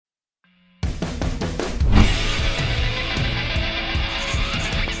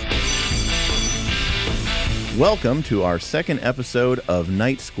Welcome to our second episode of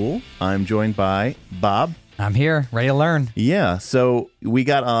Night School. I'm joined by Bob. I'm here, ready to learn. Yeah, so we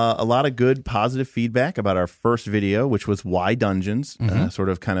got a lot of good positive feedback about our first video, which was Why Dungeons, sort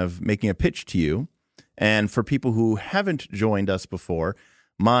of kind of making a pitch to you. And for people who haven't joined us before,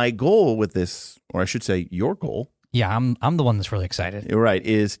 my goal with this, or I should say your goal. Yeah, I'm the one that's really excited. Right,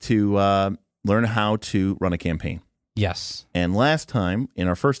 is to learn how to run a campaign. Yes. And last time, in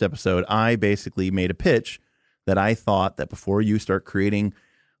our first episode, I basically made a pitch that I thought that before you start creating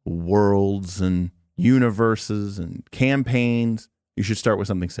worlds and universes and campaigns, you should start with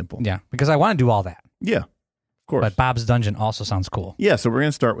something simple. Yeah, because I want to do all that. Yeah, of course. But Bob's Dungeon also sounds cool. Yeah, so we're going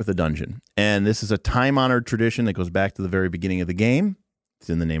to start with a dungeon. And this is a time-honored tradition that goes back to the very beginning of the game. It's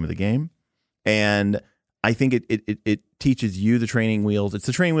in the name of the game. And I think it teaches you the training wheels. It's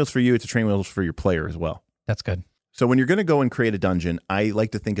the training wheels for you. It's the training wheels for your player as well. That's good. So when you're going to go and create a dungeon, I like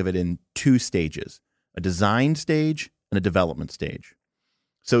to think of it in two stages, a design stage and a development stage.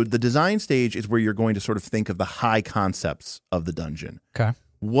 So the design stage is where you're going to sort of think of the high concepts of the dungeon. Okay.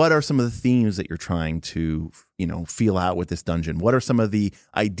 What are some of the themes that you're trying to, feel out with this dungeon? What are some of the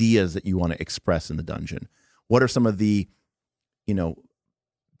ideas that you want to express in the dungeon? What are some of the,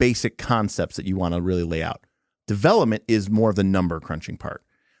 basic concepts that you want to really lay out? Development is more of the number crunching part.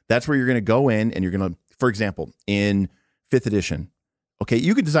 That's where you're going to go in and you're going to, for example, in 5th edition, okay,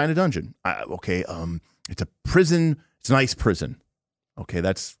 you could design a dungeon. It's a prison. It's a nice prison. Okay,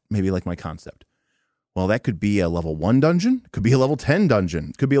 that's maybe like my concept. Well, that could be a level 1 dungeon. It could be a level 10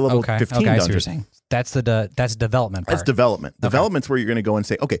 dungeon. It could be a level 15 dungeon. I see what you're saying. That's development part. That's development. Okay. Development's where you're going to go and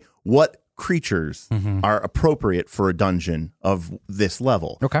say, okay, what creatures are appropriate for a dungeon of this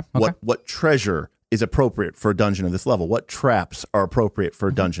level? Okay. What treasure is appropriate for a dungeon of this level? What traps are appropriate for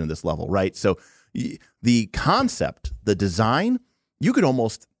a dungeon of this level, right? So the concept, the design, you could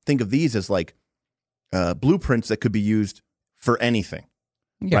almost think of these as like blueprints that could be used for anything,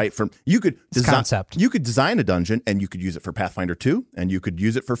 right? You could design a dungeon and you could use it for Pathfinder 2 and you could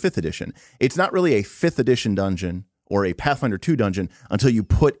use it for 5th edition. It's not really a 5th edition dungeon or a Pathfinder 2 dungeon until you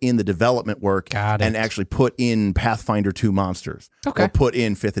put in the development work and actually put in Pathfinder 2 monsters or put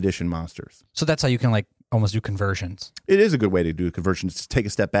in 5th edition monsters. So that's how you can almost do conversions. It is a good way to do conversions. Just take a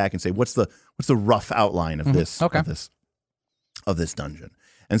step back and say, what's the rough outline of this of this dungeon?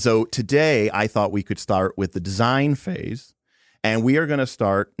 And so today I thought we could start with the design phase. And we are going to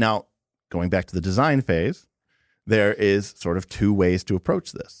start, now, going back to the design phase, there is sort of two ways to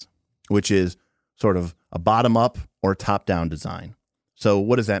approach this, which is sort of a bottom-up or top-down design. So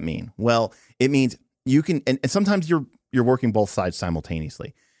what does that mean? Well, it means you can, and sometimes you're working both sides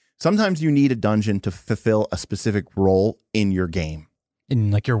simultaneously. Sometimes you need a dungeon to fulfill a specific role in your game. In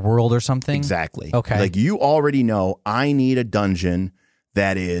like your world or something? Exactly. Okay. Like you already know, I need a dungeon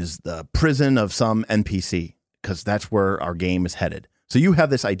that is the prison of some NPC. Because that's where our game is headed. So you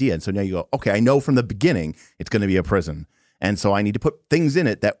have this idea. And so now you go, okay, I know from the beginning it's going to be a prison. And so I need to put things in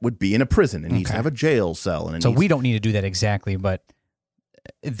it that would be in a prison. It needs to have a jail cell. And we don't need to do that exactly, but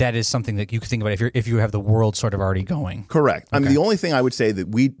that is something that you could think about if you have the world sort of already going. Correct. Okay. I mean, the only thing I would say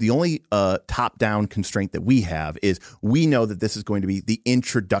that the only top-down constraint that we have is we know that this is going to be the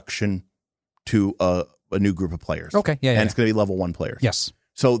introduction to a new group of players. Okay, yeah. And it's going to be level 1 players. Yes.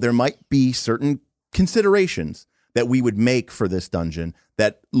 So there might be certain considerations that we would make for this dungeon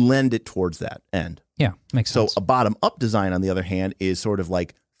that lend it towards that end. Yeah, makes sense. So a bottom-up design, on the other hand, is sort of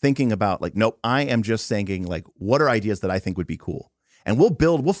like thinking about like, nope, I am just thinking like, what are ideas that I think would be cool? And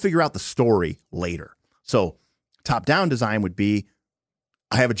we'll figure out the story later. So top-down design would be,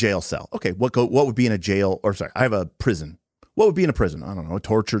 I have a jail cell. Okay, what would be in a jail, or sorry, I have a prison. What would be in a prison? I don't know, a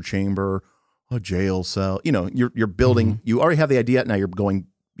torture chamber, a jail cell. You're building, you already have the idea, now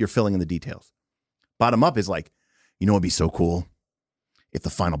you're filling in the details. Bottom up is like, it'd be so cool if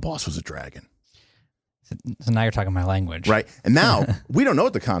the final boss was a dragon. So now you're talking my language. Right. And now we don't know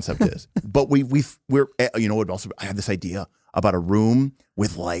what the concept is, but we're, I have this idea about a room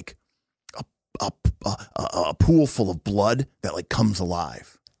with like a pool full of blood that like comes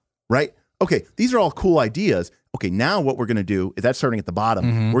alive. Right. Okay. These are all cool ideas. Okay. Now what we're going to do is that's starting at the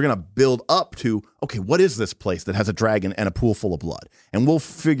bottom. We're going to build up to, okay, what is this place that has a dragon and a pool full of blood? And we'll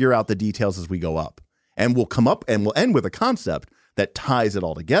figure out the details as we go up. And we'll come up and we'll end with a concept that ties it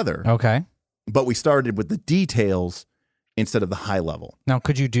all together. Okay. But we started with the details instead of the high level. Now,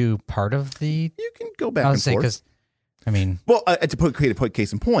 could you do part of the... You can go back and forth. Well, to put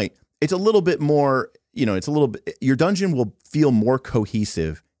case in point, it's a little bit more, your dungeon will feel more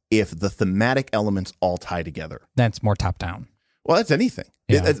cohesive if the thematic elements all tie together. That's more top-down. Well, that's anything.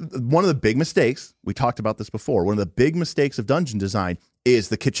 Yeah. One of the big mistakes, we talked about this before, one of the big mistakes of dungeon design is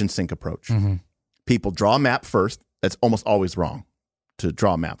the kitchen sink approach. People draw a map first. That's almost always wrong to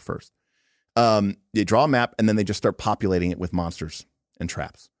draw a map first. They draw a map and then they just start populating it with monsters and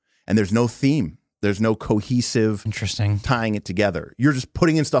traps. And there's no theme. There's no cohesive tying it together. You're just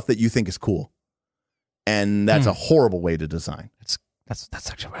putting in stuff that you think is cool. And that's a horrible way to design. That's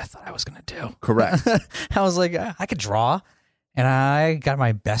actually what I thought I was going to do. Correct. I was like, I could draw, and I got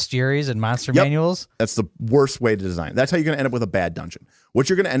my bestiaries and monster manuals. That's the worst way to design. That's how you're going to end up with a bad dungeon. What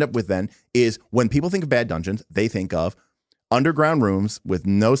you're going to end up with then is when people think of bad dungeons, they think of underground rooms with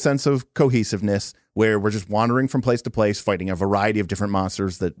no sense of cohesiveness, where we're just wandering from place to place, fighting a variety of different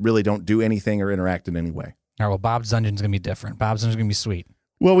monsters that really don't do anything or interact in any way. All right, well, Bob's Dungeon's going to be different. Bob's Dungeon's going to be sweet.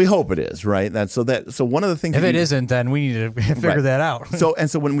 Well, we hope it is, right? So one of the things, if it isn't, then we need to figure that out. So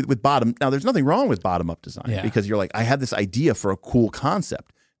with bottom, now there's nothing wrong with bottom up design because you're like, I had this idea for a cool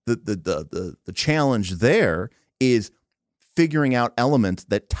concept. The challenge there is figuring out elements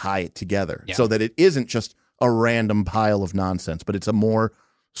that tie it together so that it isn't just a random pile of nonsense, but it's a more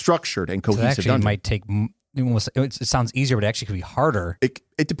structured and cohesive actually dungeon. Might take. It sounds easier, but it actually could be harder.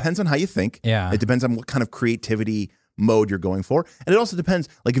 It depends on how you think. Yeah, it depends on what kind of creativity mode you're going for, and it also depends.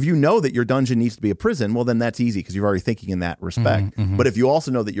 Like if you know that your dungeon needs to be a prison, well, then that's easy because you're already thinking in that respect. But if you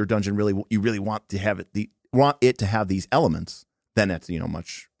also know that your dungeon you really want to have it to have these elements, then that's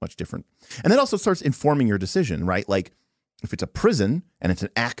much different. And that also starts informing your decision, right? Like if it's a prison and it's an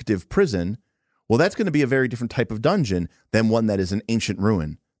active prison, well, that's going to be a very different type of dungeon than one that is an ancient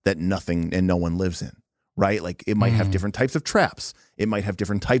ruin that nothing and no one lives in, right? Like it might have different types of traps. It might have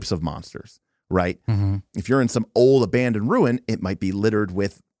different types of monsters, right? If you're in some old abandoned ruin, it might be littered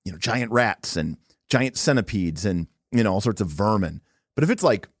with, giant rats and giant centipedes and, all sorts of vermin. But if it's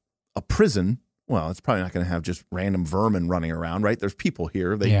like a prison, well, it's probably not going to have just random vermin running around, right? There's people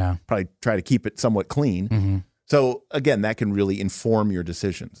here. They probably try to keep it somewhat clean. So again, that can really inform your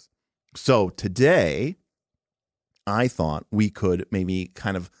decisions. So today, I thought we could maybe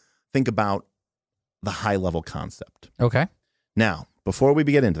kind of think about the high level concept. Okay. Now, before we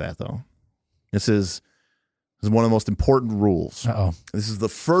get into that, though, this is one of the most important rules. Uh-oh. This is the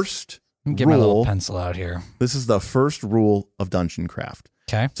first Get my little pencil out here. This is the first rule of Dungeon Craft.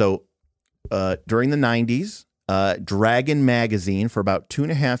 Okay. So during the 90s, Dragon Magazine, for about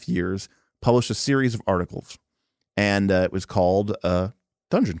 2.5 years, published a series of articles. And it was called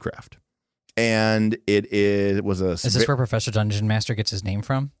Dungeon Craft. And it was a... Is this where Professor Dungeon Master gets his name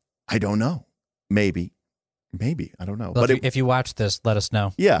from? I don't know. Maybe. I don't know. Well, but if you watch this, let us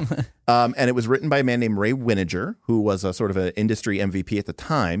know. Yeah. And it was written by a man named Ray Winiger, who was a sort of an industry MVP at the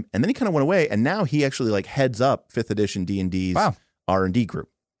time. And then he kind of went away. And now he actually heads up 5th edition D&D's R&D group.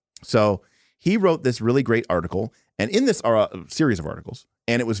 So he wrote this really great article. And in this series of articles,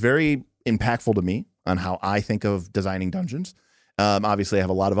 and it was very impactful to me on how I think of designing dungeons. Obviously, I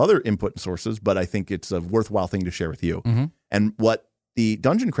have a lot of other input sources, but I think it's a worthwhile thing to share with you. And what the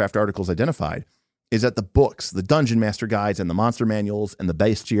Dungeon Craft articles identified is that the books, the Dungeon Master Guides and the Monster Manuals and the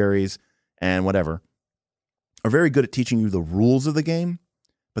Bestiaries and whatever, are very good at teaching you the rules of the game,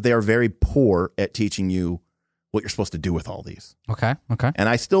 but they are very poor at teaching you what you're supposed to do with all these. Okay. And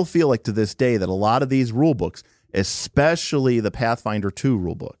I still feel like to this day that a lot of these rule books, especially the Pathfinder 2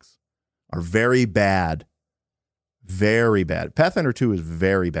 rule books, are very bad. Very bad. Pathfinder 2 is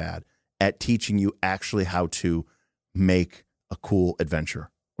very bad at teaching you actually how to make a cool adventure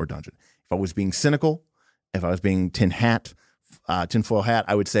or dungeon. If I was being cynical, if I was being tinfoil hat,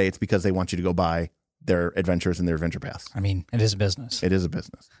 I would say it's because they want you to go buy their adventures and their adventure paths. I mean, it is a business. It is a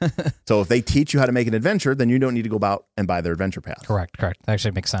business. So if they teach you how to make an adventure, then you don't need to go out and buy their adventure paths. Correct. That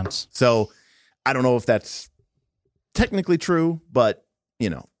actually makes sense. So I don't know if that's technically true, but, I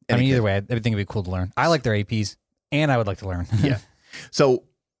mean, either way, I think it'd be cool to learn. I like their APs, and I would like to learn. Yeah. So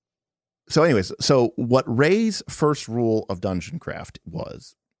anyways, what Ray's first rule of Dungeon Craft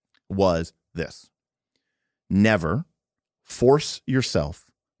was this: never force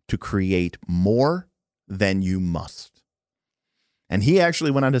yourself to create more than you must. And he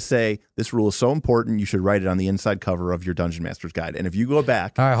actually went on to say, this rule is so important, you should write it on the inside cover of your Dungeon Master's Guide. And if you go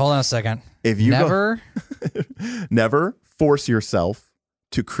back... All right, hold on a second. If you never force yourself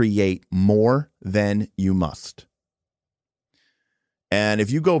to create more than you must. And if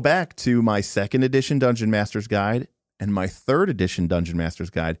you go back to my 2nd edition Dungeon Master's Guide and my 3rd edition Dungeon Master's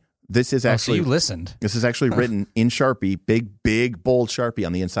Guide, this is actually... so you listened. This is actually written in Sharpie, big, bold Sharpie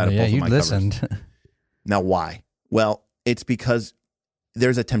on the inside of both of my listened. covers. Now, why? Well, it's because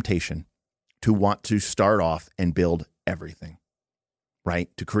there's a temptation to want to start off and build everything, right?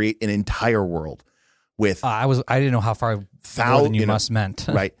 To create an entire world with... I didn't know how far more than you must meant.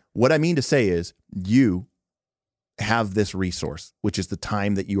 Right. What I mean to say is you have this resource, which is the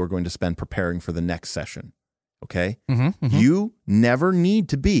time that you are going to spend preparing for the next session. Okay? You never need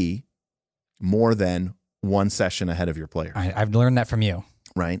to be more than one session ahead of your player. I've learned that from you.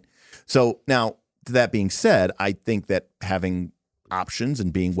 Right? So now, that being said, I think that having options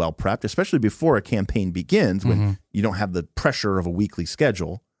and being well prepped, especially before a campaign begins, when you don't have the pressure of a weekly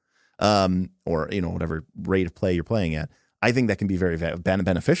schedule, or whatever rate of play you're playing at, I think that can be very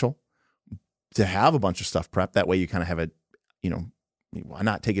beneficial to have a bunch of stuff prepped. That way you kind of have it, why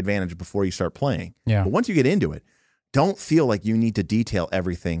not take advantage before you start playing? Yeah. But once you get into it, don't feel like you need to detail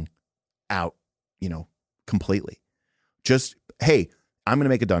everything out, completely. Just, hey, I'm going to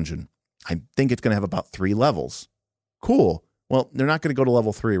make a dungeon. I think it's going to have about 3 levels. Cool. Well, they're not going to go to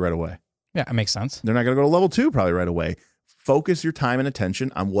level 3 right away. Yeah, it makes sense. They're not going to go to level 2 probably right away. Focus your time and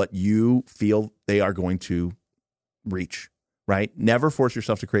attention on what you feel they are going to reach, right? Never force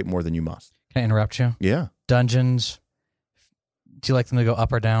yourself to create more than you must. Can I interrupt you? Yeah. Dungeons, do you like them to go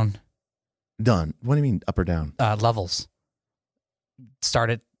up or down? Done. What do you mean up or down? Levels.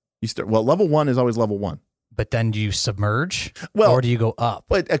 Well, level 1 is always level 1. But then do you submerge? Well, or do you go up?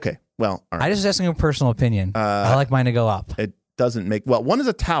 But okay. Well, all right. I just asking a personal opinion. I like mine to go up. It doesn't make, well, one is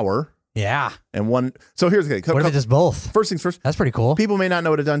a tower. Yeah. And one, so here's the thing. What if it does both? First things first. That's pretty cool. People may not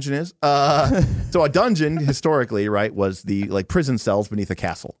know what a dungeon is. So a dungeon historically, right, was the prison cells beneath a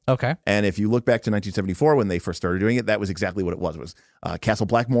castle. Okay. And if you look back to 1974 when they first started doing it, that was exactly what it was. It was Castle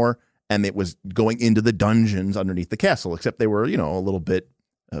Blackmore, and it was going into the dungeons underneath the castle, except they were, a little bit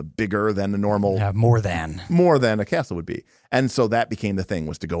bigger than the normal. Yeah, more than a castle would be. And so that became the thing,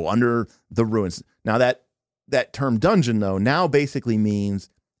 was to go under the ruins. Now that term dungeon, though, now basically means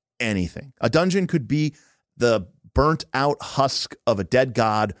anything. A dungeon could be the burnt out husk of a dead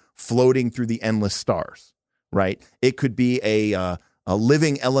god floating through the endless stars, right? It could be a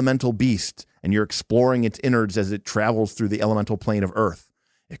living elemental beast, and you're exploring its innards as it travels through the elemental plane of Earth.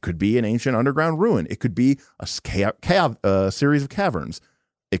 It could be an ancient underground ruin. It could be a series of caverns.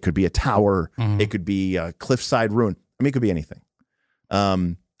 It could be a tower. It could be a cliffside ruin. I mean, it could be anything.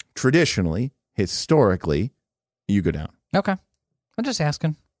 Traditionally, historically, you go down. Okay. I'm just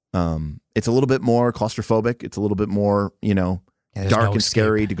asking. It's a little bit more claustrophobic. It's a little bit more, dark and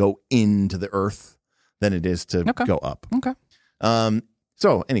scary to go into the earth than it is to go up. Okay.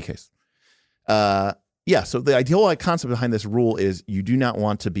 So, any case, so the ideal concept behind this rule is you do not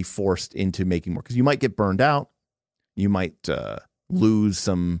want to be forced into making more, because you might get burned out. You might lose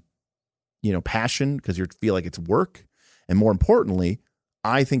some, passion because you feel like it's work. And more importantly,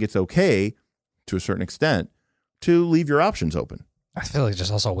 I think it's okay to a certain extent to leave your options open. I feel like it's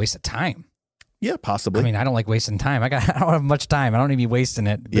just also a waste of time. Yeah, possibly. I mean, I don't like wasting time. I don't have much time. I don't need to be wasting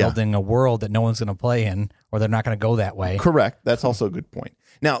it building a world that no one's going to play in, or they're not going to go that way. Correct. That's also a good point.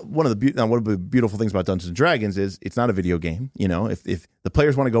 Now, one of the beautiful things about Dungeons and Dragons is it's not a video game. If the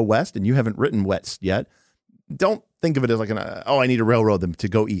players want to go west and you haven't written west yet, don't think of it as like I need to railroad them to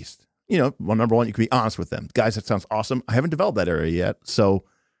go east. Number one, you can be honest with them. Guys, that sounds awesome. I haven't developed that area yet, so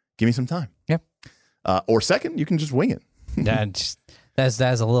give me some time. Yeah. Or second, you can just wing it. That's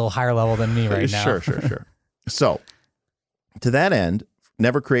a little higher level than me right now. Sure. So, to that end,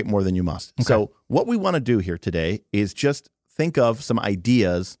 never create more than you must. Okay. So, what we want to do here today is just think of some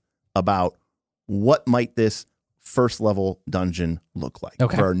ideas about what might this first level dungeon look like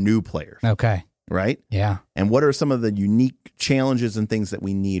for our new players. Okay. Right? Yeah. And what are some of the unique challenges and things that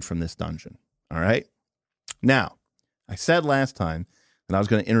we need from this dungeon? All right. Now, I said last time that I was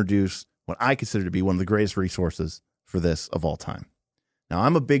going to introduce what I consider to be one of the greatest resources for this of all time. Now,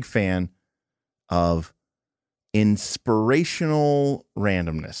 I'm a big fan of inspirational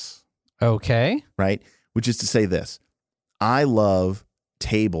randomness. Okay. Right? Which is to say this. I love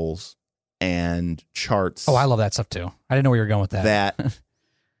tables and charts. Oh, I love that stuff too. I didn't know where you were going with that. That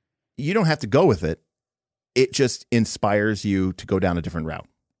you don't have to go with it. It just inspires you to go down a different route.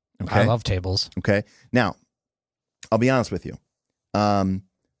 Okay? I love tables. Okay. Now, I'll be honest with you.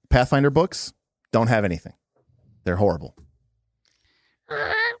 Pathfinder books don't have anything. They're horrible.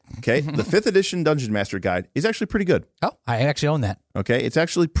 Okay. The 5th edition Dungeon Master Guide is actually pretty good. Oh, I actually own that. Okay. It's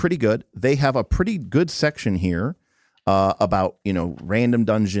actually pretty good. They have a pretty good section here about, random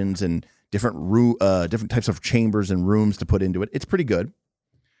dungeons and different types of chambers and rooms to put into it. It's pretty good.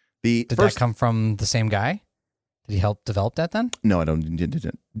 Did that come from the same guy? Did he help develop that then? No,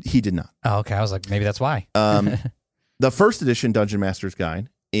 he did not. Oh, okay. I was like, maybe that's why. The 1st edition Dungeon Master's Guide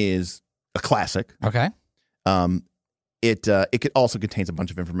is a classic. Okay. It also contains a bunch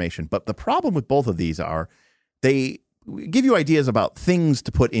of information, but the problem with both of these are they give you ideas about things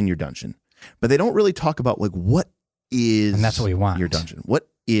to put in your dungeon, but they don't really talk about what is and that's what we want. Your dungeon. What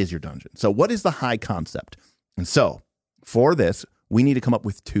is your dungeon? So what is the high concept? And so for this, we need to come up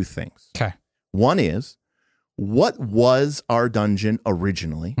with two things. Okay. One is, what was our dungeon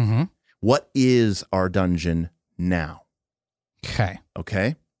originally? Mm-hmm. What is our dungeon now? Okay.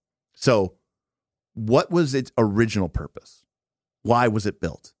 Okay. So what was its original purpose? Why was it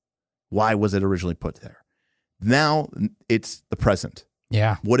built? Why was it originally put there? Now it's the present.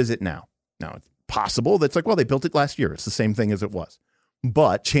 Yeah. What is it now? Now it's possible that's like, well, they built it last year. It's the same thing as it was.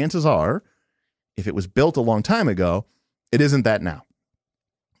 But chances are, if it was built a long time ago, it isn't that now.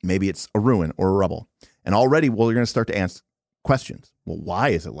 Maybe it's a ruin or a rubble. And already, well, you're going to start to ask questions. Well, why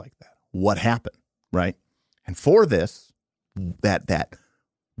is it like that? What happened? Right? And for this, that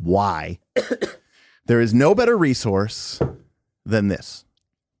why, there is no better resource than this.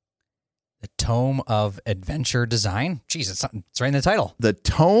 The Tome of Adventure Design. Jeez, it's right in the title. The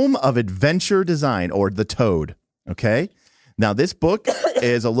Tome of Adventure Design, or the Toad. Okay? Now, this book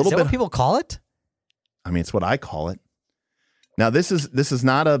is a little Is that bit... what people call it? I mean, it's what I call it. Now, this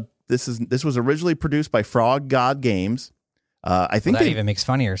was originally produced by Frog God Games. I think that even makes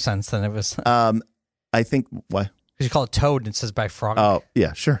funnier sense than it was. I think what? Because you call it Toad and it says by Frog. Oh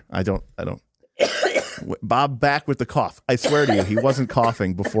yeah, sure. I don't. Bob, back with the cough. I swear to you, he wasn't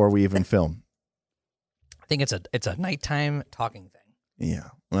coughing before we even filmed. I think it's a nighttime talking thing. Yeah.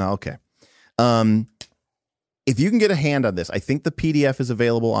 Well, okay. If you can get a hand on this, I think the PDF is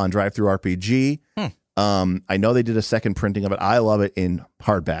available on DriveThruRPG. I know they did a second printing of it. I love it in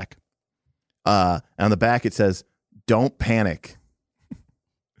hardback. And on the back it says, "Don't panic."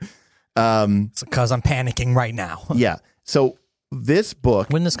 It's because I'm panicking right now. Yeah. So this book.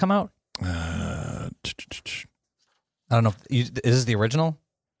 When did this come out? I don't know. Is this the original?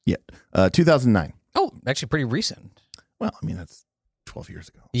 Yeah. 2009. Oh, actually pretty recent. Well, I mean, that's 12 years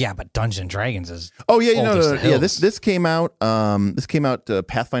ago. Yeah, but Dungeons and Dragons is. Oh yeah, no. Yeah, this came out.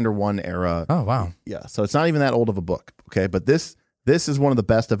 Pathfinder 1 era. Oh wow. Yeah, so it's not even that old of a book. Okay, but this is one of the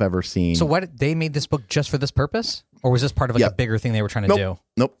best I've ever seen. So what, they made this book just for this purpose, or was this part of like a bigger thing they were trying to do?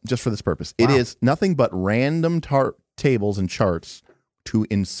 Nope, just for this purpose. Wow. It is nothing but random tables and charts to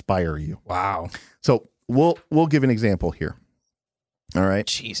inspire you. Wow. So we'll give an example here. All right.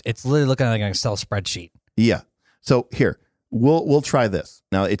 Jeez, it's literally looking like an Excel spreadsheet. Yeah. So here we'll try this.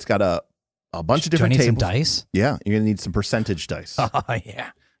 Now it's got a bunch of different tables. tables. Some dice? Yeah, you're gonna need some percentage dice. Oh yeah.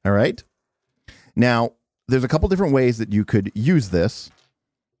 All right. Now there's a couple different ways that you could use this.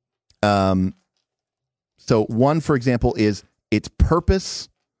 So one, for example, is its purpose.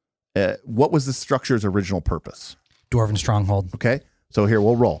 What was the structure's original purpose? Dwarven Stronghold. Okay. So here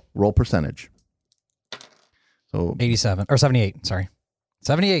we'll roll percentage. So 87 or 78. Sorry,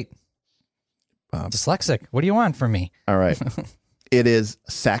 78. Dyslexic. What do you want from me? All right. It is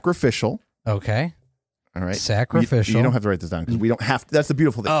sacrificial. Okay. All right. Sacrificial. You don't have to write this down because we don't have to. That's the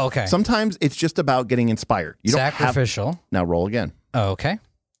beautiful thing. Oh, okay. Sometimes it's just about getting inspired. You don't sacrificial. Now roll again. Oh, okay.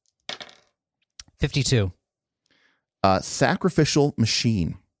 52. Sacrificial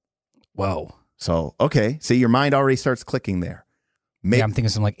machine. Whoa. So, okay. See, your mind already starts clicking there. Yeah, I'm thinking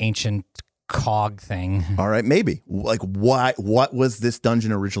some like ancient cog thing. All right, maybe. Like, what was this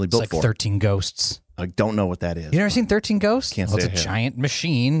dungeon originally built it's like for? 13 Ghosts. I don't know what that is. You never seen 13 Ghosts? Can't say it's a giant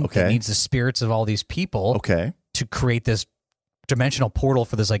machine that needs the spirits of all these people to create this dimensional portal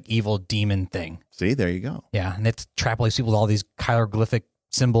for this like evil demon thing. See, there you go. Yeah, and it's trap all these people with all these hieroglyphic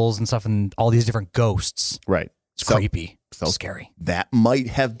symbols and stuff and all these different ghosts. Right. It's creepy. So scary. That might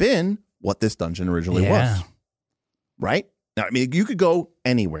have been what this dungeon originally was. Right? Now, I mean, you could go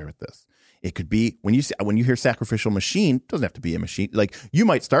anywhere with this. It could be when you hear sacrificial machine, it doesn't have to be a machine. Like you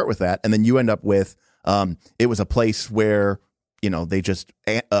might start with that, and then you end up with it was a place where they just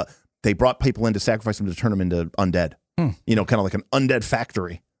they brought people in to sacrifice them to turn them into undead. Kind of like an undead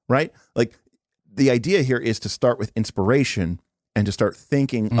factory, right? Like the idea here is to start with inspiration and to start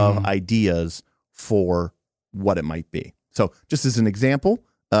thinking of ideas for what it might be. So just as an example,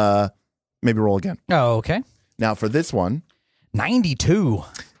 maybe roll again. Oh, okay. Now for this one, 92.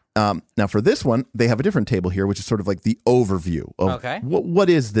 Now for this one, they have a different table here, which is sort of like the overview of what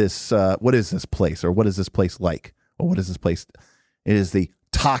is this? What is this place, or what is this place like? Or what is this place? It is the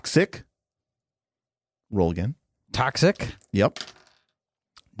toxic. Roll again. Toxic. Yep.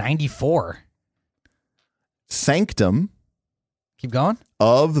 94. Sanctum. Keep going.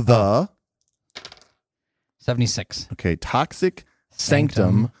 Of the 76. Okay, toxic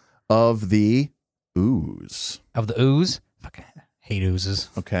sanctum of the ooze. Of the ooze. Fucking hate oozes.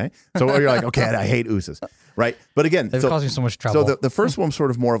 Okay, so you're like, okay, I hate oozes, right? But again, they've caused me so much trouble. So the first one's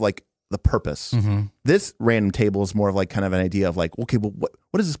sort of more of like the purpose. This random table is more of like kind of an idea of like, okay, well,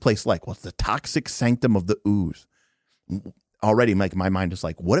 what is this place like? Well, it's the toxic sanctum of the ooze. Already, like my mind is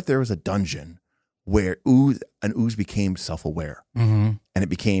like, what if there was a dungeon where an ooze became self-aware mm-hmm. and it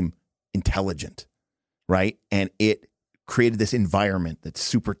became intelligent, right? And it created this environment that's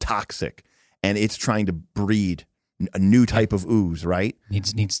super toxic, and it's trying to breed a new type of ooze, right?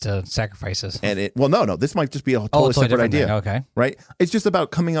 Needs to sacrifices. And no, this might just be a totally separate idea. Thing. Okay. Right? It's just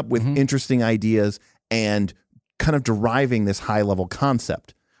about coming up with interesting ideas and kind of deriving this high-level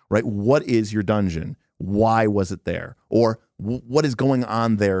concept, right? What is your dungeon? Why was it there? Or what is going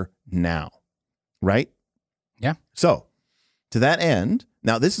on there now, right? Yeah. So, to that end,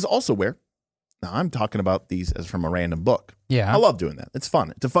 now this is also where, now I'm talking about these as from a random book. Yeah. I love doing that. It's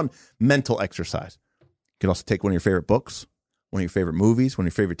fun. It's a fun mental exercise. You can also take one of your favorite books, one of your favorite movies, one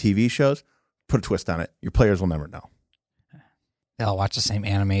of your favorite TV shows, put a twist on it. Your players will never know. They'll watch the same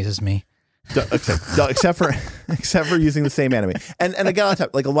animes as me. Except for using the same anime. And again,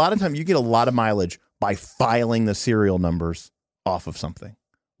 like a lot of time, you get a lot of mileage by filing the serial numbers off of something,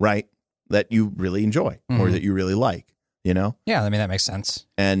 right? That you really enjoy or that you really like, you know? Yeah, I mean, that makes sense.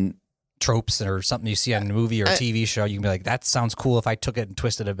 And tropes or something you see on a movie or a TV show, you can be like, that sounds cool if I took it and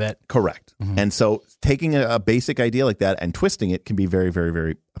twisted a bit. Correct. Mm-hmm. And so taking a basic idea like that and twisting it can be very, very,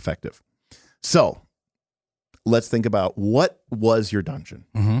 very effective. So let's think about, what was your dungeon?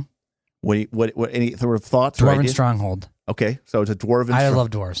 Mm-hmm. What any sort of thoughts? Dwarven stronghold. Okay, so it's a dwarven. I love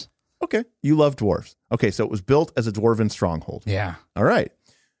dwarves. Okay, you love dwarves. Okay, so it was built as a dwarven stronghold. Yeah. All right.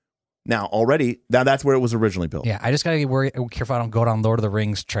 Now that's where it was originally built. Yeah, I just gotta get careful I don't go down Lord of the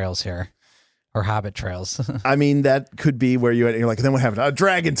Rings trails here, or Hobbit trails. I mean, that could be where you're like, then what happened? A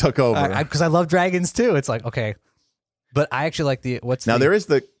dragon took over. Because I love dragons too. It's like, okay, but I actually like there is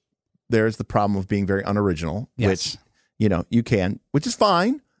the problem of being very unoriginal, yes. which you can, which is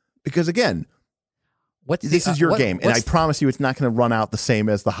fine, because again, this is your game, and I promise you, it's not going to run out the same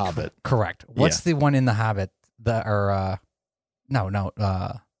as the Hobbit. Correct. What's the one in the Hobbit?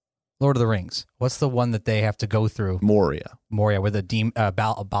 Lord of the Rings. What's the one that they have to go through? Moria, where the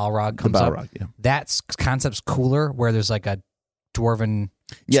Balrog comes up. Yeah. That concept's cooler, where there's like a dwarven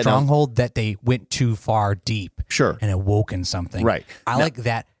stronghold that they went too far deep. Sure. And awoken something. Right. I like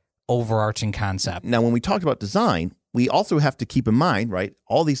that overarching concept. Now, when we talked about design, we also have to keep in mind, right?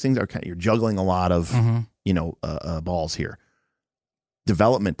 All these things are you're juggling a lot of, balls here.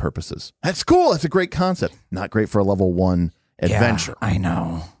 Development purposes. That's cool. That's a great concept. Not great for a level 1 adventure. Yeah, I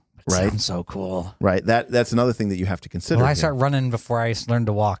know. Right? Sounds so cool. Right. That's another thing that you have to consider. Well, I start running before I learn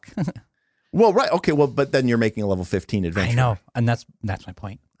to walk. Well, right. Okay. Well, but then you're making a level 15 adventure. I know. And that's my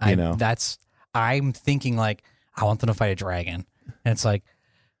point. I'm thinking like, I want them to fight a dragon. And it's like,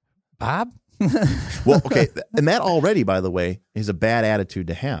 Bob? Well, okay. And that already, by the way, is a bad attitude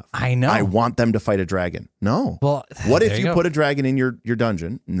to have. I know. I want them to fight a dragon. No. Well, what if you put a dragon in your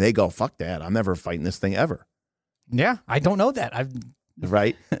dungeon and they go, fuck that, I'm never fighting this thing ever. Yeah. I don't know that.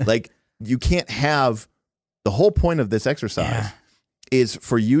 Right? Like, you can't have, the whole point of this exercise is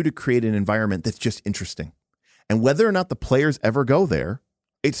for you to create an environment that's just interesting. And whether or not the players ever go there,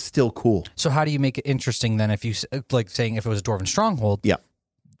 it's still cool. So how do you make it interesting then? If you, like saying if it was a dwarven stronghold,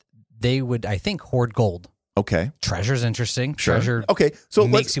 they would, I think, hoard gold. Okay. Treasure's interesting. Sure. Treasure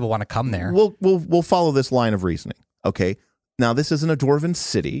makes people want to come there. We'll follow this line of reasoning. Okay. Now, this isn't a dwarven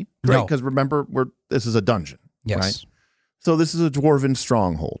city, right? Because remember, this is a dungeon. Yes. Right? So this is a dwarven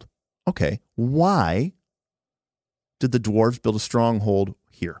stronghold. Okay. Why did the dwarves build a stronghold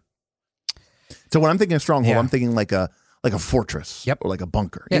here? So when I'm thinking of stronghold, I'm thinking like a fortress, or like a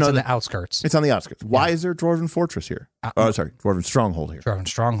bunker. Yeah, it's on the outskirts. It's on the outskirts. Why is there a dwarven fortress here? Dwarven stronghold here. Dwarven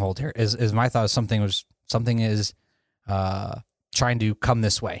stronghold here is my thought. Something is trying to come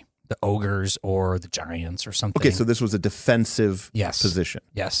this way. The ogres or the giants or something. Okay, so this was a defensive position.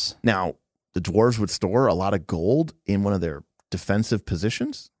 Yes. Now, the dwarves would store a lot of gold in one of their defensive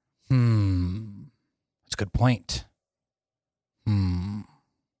positions? That's a good point.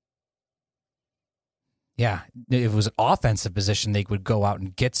 Yeah, if it was an offensive position, they would go out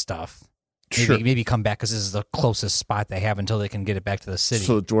and get stuff. Maybe come back because this is the closest spot they have until they can get it back to the city.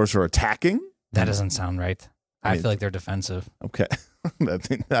 So the dwarves are attacking? That doesn't sound right. I feel like they're defensive. Okay.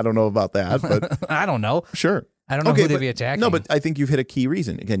 I don't know about that, but I don't know. Sure. I don't know who they'd be attacking. No, but I think you've hit a key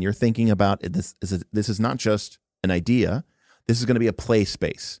reason. Again, you're thinking about this is not just an idea. This is going to be a play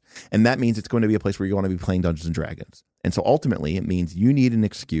space. And that means it's going to be a place where you want to be playing Dungeons and Dragons. And so ultimately, it means you need an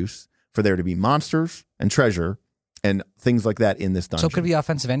excuse for there to be monsters and treasure and things like that in this dungeon. So it could be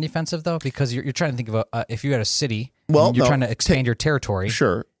offensive and defensive, though, because you're trying to think of if you had a city, you're trying to expand your territory.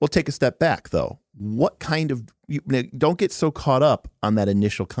 Sure. Well, take a step back, though. What kind of don't get so caught up on that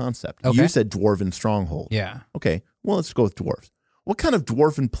initial concept. Okay. You said dwarven stronghold. Yeah. Okay. Well, let's go with dwarves. What kind of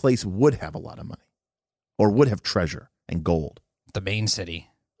dwarven place would have a lot of money or would have treasure and gold? The main city.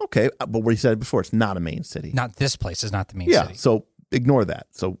 Okay, but what you said before, it's not a main city. Not this place is not the main city. So ignore that.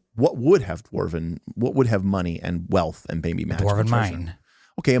 So what would have money and wealth and maybe magic? Dwarven mine.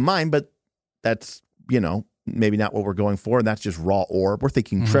 Okay, a mine, but that's, maybe not what we're going for, and that's just raw ore. We're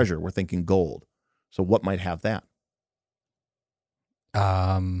thinking treasure. We're thinking gold. So what might have that?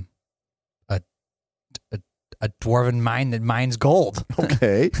 A dwarven mine that mines gold.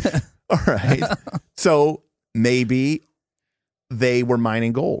 Okay. All right. So maybe they were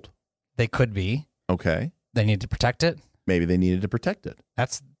mining gold. They could be. Okay. They need to protect it. Maybe they needed to protect it.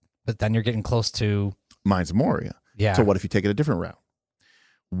 But then you're getting close to Mines of Moria. Yeah. So what if you take it a different route?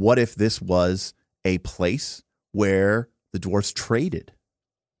 What if this was a place where the dwarves traded?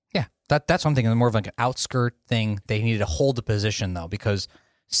 Yeah. That's one thing. More of like an outskirt thing. They needed to hold a position though, because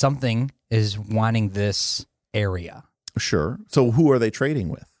something is wanting this area. Sure. So who are they trading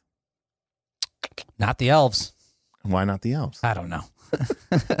with? Not the elves. Why not the elves? I don't know.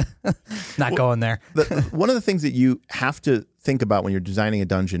 Not going there. One of the things that you have to think about when you're designing a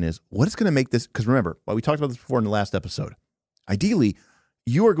dungeon is what is going to make this, because remember, we talked about this before in the last episode. Ideally,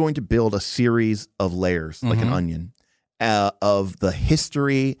 you are going to build a series of layers, like an onion, of the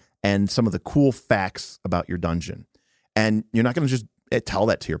history and some of the cool facts about your dungeon. And you're not going to just tell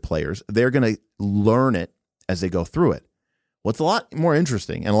that to your players. They're going to learn it as they go through it. What's a lot more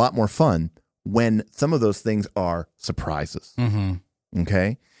interesting and a lot more fun when some of those things are surprises.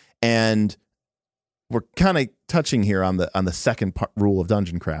 Okay. And we're kind of touching here on the second rule of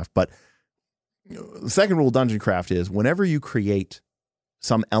Dungeon Craft, but the second rule of Dungeon Craft is whenever you create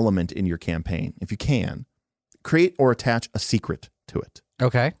some element in your campaign, if you can, create or attach a secret to it.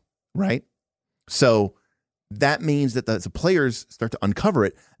 Okay. Right? So that means that as the players start to uncover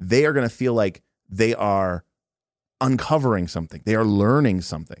it, they are going to feel like they are uncovering something. They are learning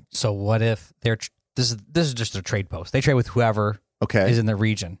something. So what if this is just a trade post? They trade with whoever is in the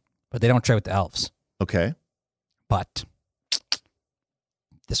region, but they don't trade with the elves. Okay. But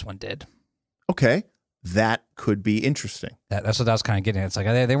this one did. Okay. That could be interesting. That's what I was kind of getting at. It's like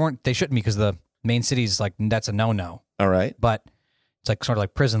they shouldn't be because the main city's like, that's a no-no. All right. But it's like sort of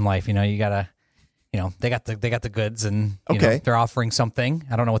like prison life, you gotta, they got the goods and they're offering something.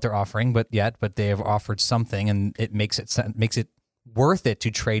 I don't know what they're offering, but they have offered something, and it makes it worth it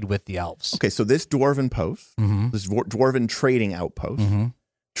to trade with the elves. Okay, so this dwarven post, this dwarven trading outpost,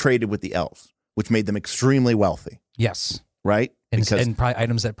 traded with the elves, which made them extremely wealthy. Yes, right, and probably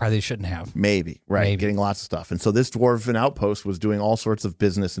items that probably they shouldn't have. Maybe getting lots of stuff, and so this dwarven outpost was doing all sorts of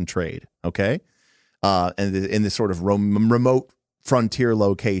business and trade. Okay, and in this sort of remote frontier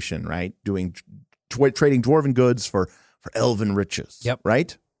location, right, doing. Trading dwarven goods for elven riches. Yep.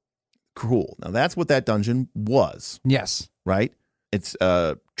 Right? Cool. Now that's what that dungeon was. Yes. Right? It's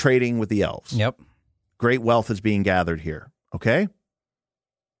trading with the elves. Yep. Great wealth is being gathered here. Okay?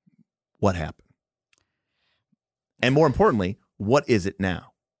 What happened? And more importantly, what is it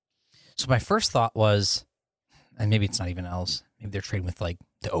now? So my first thought was, and maybe it's not even elves. Maybe they're trading with like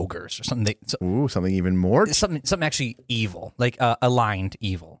the ogres or something. Something even more? Something actually evil, like aligned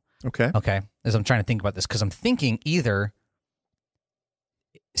evil. Okay. As I'm trying to think about this, because I'm thinking either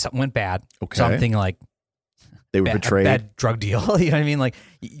something went bad. Okay. So I'm thinking like they were betrayed. A bad drug deal. You know what I mean? Like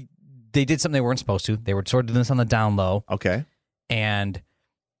they did something they weren't supposed to. They were sort of doing this on the down low. Okay. And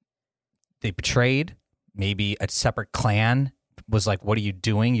they betrayed. Maybe a separate clan was like, "What are you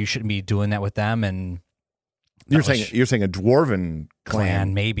doing? You shouldn't be doing that with them." And you're saying a dwarven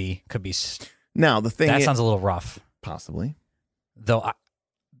clan maybe could be. Now the thing that sounds a little rough. Possibly. Though.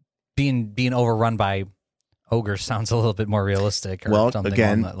 Being overrun by ogres sounds a little bit more realistic. Or well, something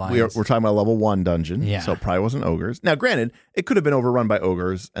again, along that lines. we're talking about a level 1 dungeon, so it probably wasn't ogres. Now, granted, it could have been overrun by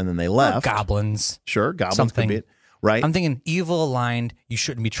ogres and then they left. Or goblins. Sure, goblins something. could be it, right? I'm thinking evil aligned, you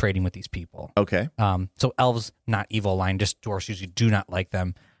shouldn't be trading with these people. Okay. So elves, not evil aligned, just dwarves usually do not like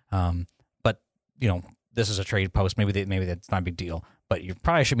them. But, this is a trade post. Maybe that's not a big deal. But you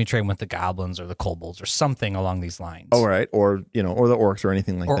probably shouldn't be trading with the goblins or the kobolds or something along these lines. All right. Or the orcs or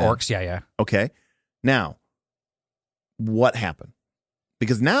anything like that. Or orcs, yeah. Okay. Now, what happened?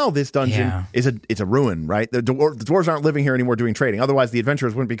 Because now this dungeon it's a ruin, right? The dwarves aren't living here anymore doing trading. Otherwise, the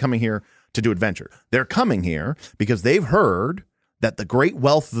adventurers wouldn't be coming here to do adventure. They're coming here because they've heard that the great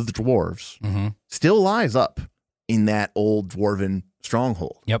wealth of the dwarves still lies up in that old dwarven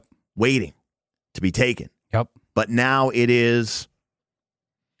stronghold. Yep. Waiting to be taken. Yep. But now it is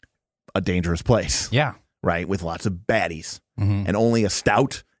a dangerous place. Yeah. Right? With lots of baddies. And only a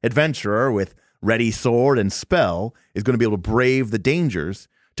stout adventurer with ready sword and spell is going to be able to brave the dangers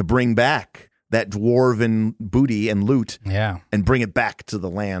to bring back that dwarven booty and loot and bring it back to the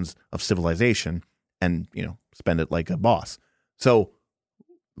lands of civilization and, spend it like a boss. So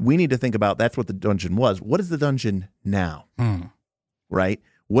we need to think about that's what the dungeon was. What is the dungeon now? Right?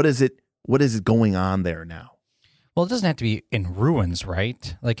 What is it going on there now? Well, it doesn't have to be in ruins,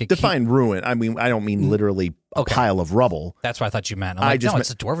 right? Like define ruin. I mean, I don't mean literally a pile of rubble. That's what I thought you meant. I'm like,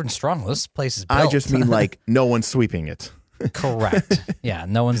 it's a dwarven stronghold. This place is built. I just mean like no one's sweeping it. Correct. Yeah,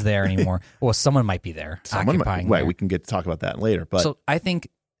 no one's there anymore. Well, someone might be there. Occupying there. We can get to talk about that later. But so I think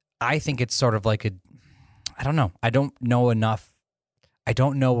it's sort of like I don't know. I don't know enough. I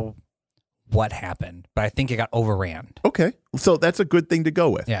don't know what happened, but I think it got overran. Okay. So that's a good thing to go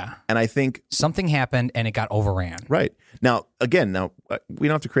with. Yeah. And I think something happened and it got overran. Right. Now, again, we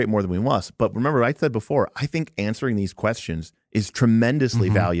don't have to create more than we must, but remember I said before, I think answering these questions is tremendously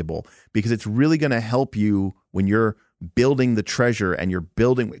valuable because it's really going to help you when you're building the treasure and you're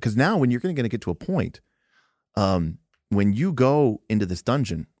building, because now when you're going to get to a point, when you go into this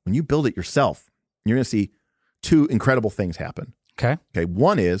dungeon, when you build it yourself, you're going to see two incredible things happen. Okay.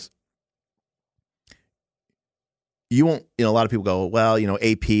 One is you won't, a lot of people go, well,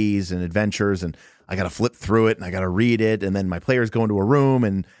 APs and adventures and I got to flip through it and I got to read it. And then my players go into a room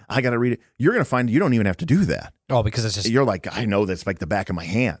and I got to read it. You're going to find you don't even have to do that. Oh, because it's just, you're like, I know that's like the back of my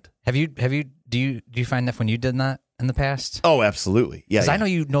hand. Do you find that when you did that in the past? Oh, absolutely. Yeah. Because I know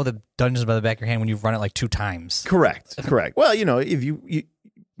you know the dungeons by the back of your hand when you've run it like 2 times. Correct. Well, if you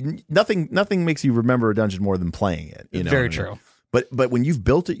nothing makes you remember a dungeon more than playing it. Very true. But when you've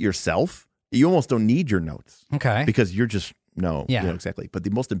built it yourself, you almost don't need your notes. Okay. Because you're just, exactly. But the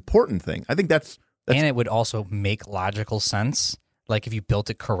most important thing, I think that's and it would also make logical sense. Like if you built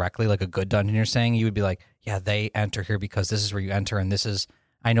it correctly, like a good dungeon you're saying, you would be like, yeah, they enter here because this is where you enter. And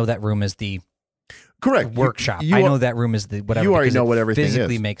I know that room is the correct workshop. I know that room is the whatever. You already know what everything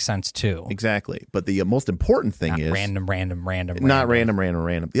physically is. Makes sense too. Exactly. But the most important thing is random. Not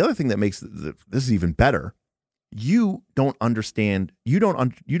random. The other thing that makes this is even better. You don't understand. You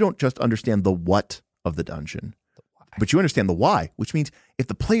don't just understand the what of the dungeon, but you understand the why. Which means if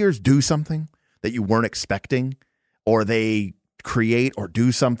the players do something that you weren't expecting, or they create or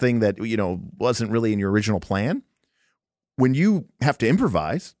do something that wasn't really in your original plan, when you have to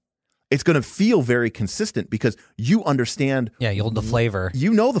improvise, it's going to feel very consistent because you understand. Yeah, you'll the flavor.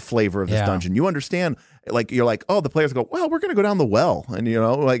 You know the flavor of this dungeon. You understand. Like you're like, oh, the players go, well, we're going to go down the well, and and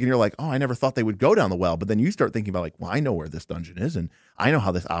you're like, oh, I never thought they would go down the well, but then you start thinking about like, well, I know where this dungeon is, and I know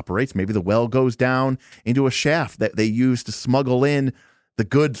how this operates. Maybe the well goes down into a shaft that they use to smuggle in the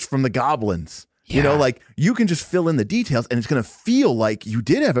goods from the goblins. Yeah. Like you can just fill in the details, and it's going to feel like you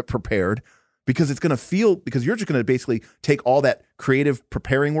did have it prepared. Because you're just going to basically take all that creative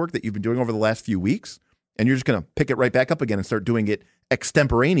preparing work that you've been doing over the last few weeks, and you're just going to pick it right back up again and start doing it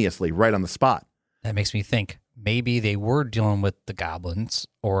extemporaneously right on the spot. That makes me think maybe they were dealing with the goblins,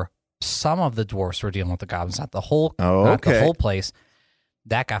 or some of the dwarfs were dealing with the goblins, not the whole place.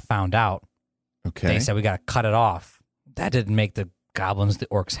 That got found out. Okay. They said we got to cut it off. That didn't make the goblins, the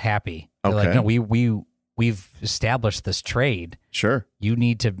orcs, happy. They're okay. like, no, we've established this trade. Sure. You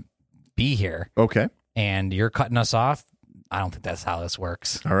need to be here. Okay. And you're cutting us off. I don't think that's how this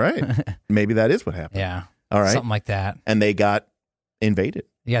works. All right. Maybe that is what happened. Yeah. All right. Something like that. And they got invaded.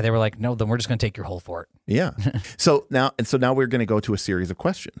 Yeah, they were like, no, then we're just going to take your whole fort. Yeah. So now we're going to go to a series of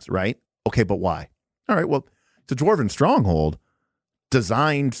questions, right? Okay, but why? All right, well, it's a dwarven stronghold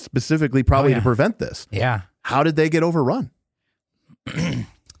designed specifically probably to prevent this. Yeah. How did they get overrun?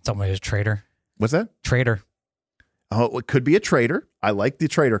 Somebody was a traitor. What's that? Traitor. Oh, it could be a traitor. I like the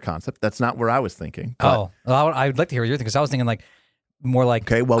traitor concept. That's not where I was thinking. Well, I would like to hear what you're thinking, because I was thinking like more like,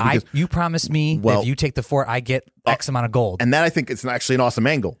 okay, well, because, you promised me that if you take the fort, I get X amount of gold. And that I think it's actually an awesome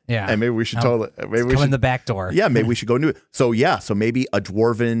angle. Yeah. And maybe we should come in the back door. Yeah, maybe we should go into it. So maybe a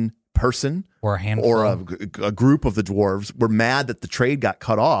dwarven person or a handful or a group of the dwarves were mad that the trade got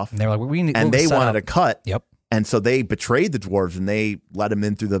cut off. And they were like, they wanted a cut. Yep. And so they betrayed the dwarves and they let them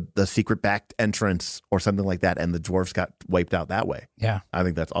in through the secret back entrance or something like that. And the dwarves got wiped out that way. Yeah. I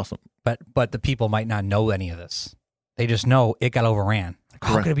think that's awesome. But the people might not know any of this. They just know it got overran.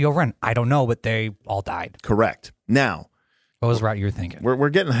 How could it be overrun? I don't know, but they all died. Correct. Now, what was the route you were thinking? We're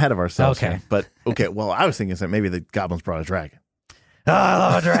getting ahead of ourselves. Okay. Here, but okay. Well, I was thinking that maybe the goblins brought a dragon. Oh, I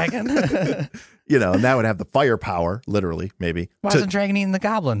love a dragon. And that would have the firepower, literally, maybe. Why isn't dragon eating the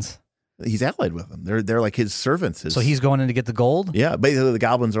goblins? He's allied with them. They're like his servants. So he's going in to get the gold? Yeah. Basically, the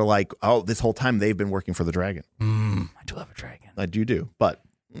goblins are like, oh, this whole time they've been working for the dragon. I do love a dragon. I do. But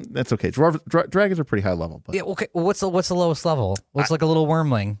that's okay. Dragons are pretty high level. But. Yeah. Okay. Well, what's the lowest level? What's like a little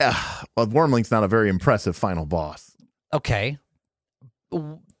wormling? Well, wormling's not a very impressive final boss. Okay.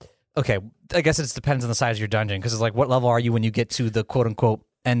 I guess it depends on the size of your dungeon, because it's like, what level are you when you get to the quote unquote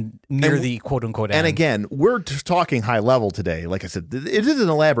and near the quote unquote end. And again, we're just talking high level today. Like I said, it is an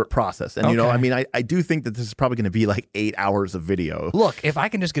elaborate process. And, I mean, I do think that this is probably going to be like 8 hours of video. Look, if I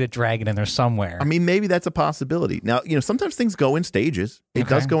can just get a dragon in there somewhere. I mean, maybe that's a possibility. Now, sometimes things go in stages. It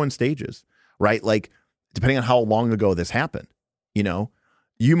does go in stages, right? Like, depending on how long ago this happened,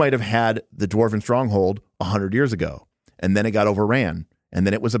 you might have had the Dwarven stronghold 100 years ago, and then it got overran, and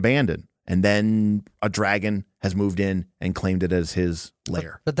then it was abandoned. And then a dragon has moved in and claimed it as his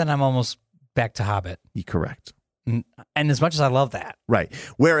lair. But then I'm almost back to Hobbit. You're correct. And as much as I love that. Right.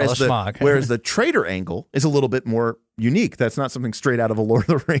 Whereas the traitor angle is a little bit more unique. That's not something straight out of a Lord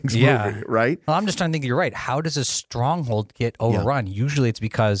of the Rings movie, right? Well, I'm just trying to think, you're right. How does a stronghold get overrun? Yeah. Usually it's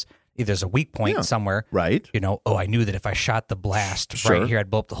because either there's a weak point somewhere. Right. I knew that if I shot the blast right here, I'd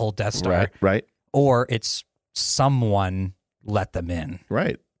blow up the whole Death Star. Right. Or it's someone let them in.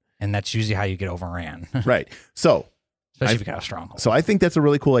 Right. And that's usually how you get overran. Right. So, especially if you got a stronghold. So I think that's a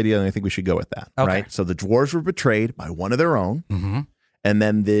really cool idea, and I think we should go with that. Okay. Right. So the dwarves were betrayed by one of their own, and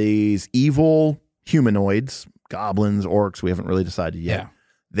then these evil humanoids, goblins, orcs, we haven't really decided yet. Yeah.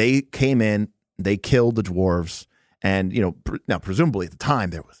 They came in, they killed the dwarves, and now presumably at the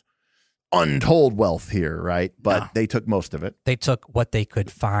time there was untold wealth here, right? But they took most of it. They took what they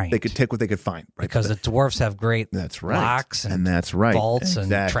could find. They could take what they could find, right? Because the dwarves have great locks and that's right. vaults and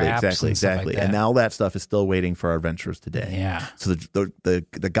traps and stuff like that. And now that stuff is still waiting for our adventurers today. Yeah. So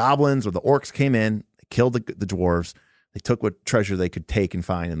the goblins or the orcs came in, they killed the dwarves, they took what treasure they could take and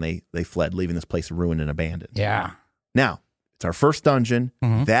find, and they fled, leaving this place ruined and abandoned. Yeah. Now, it's our first dungeon.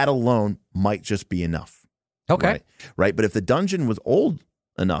 That alone might just be enough. Okay. Right? But if the dungeon was old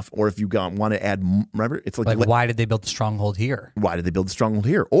enough, or if you want to add, remember, it's like why did they build the stronghold here? Why did they build the stronghold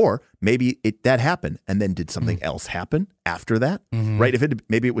here? Or maybe that happened, and then did something else happen after that? Right?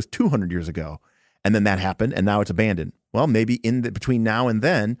 Maybe it was 200 years ago, and then that happened, and now it's abandoned. Well, maybe between now and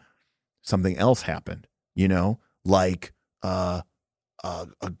then, something else happened. Like a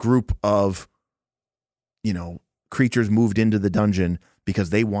group of creatures moved into the dungeon because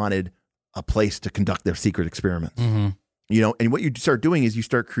they wanted a place to conduct their secret experiments. And what you start doing is you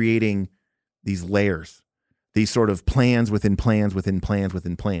start creating these layers, these sort of plans within plans within plans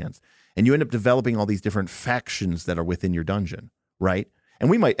within plans. And you end up developing all these different factions that are within your dungeon, right? And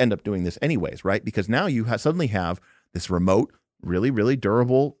we might end up doing this anyways, right? Because now you suddenly have this remote, really, really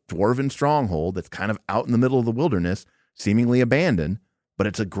durable dwarven stronghold that's kind of out in the middle of the wilderness, seemingly abandoned, but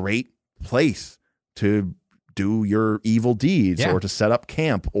it's a great place to do your evil deeds or to set up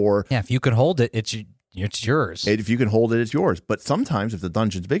camp or... Yeah, if you can hold it, it's yours. If you can hold it, it's yours. But sometimes if the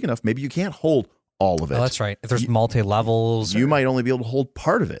dungeon's big enough, maybe you can't hold all of it. Oh, that's right. If there's multi-levels. You might only be able to hold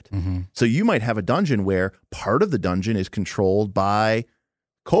part of it. So you might have a dungeon where part of the dungeon is controlled by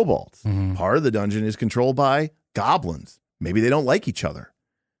kobolds. Part of the dungeon is controlled by goblins. Maybe they don't like each other.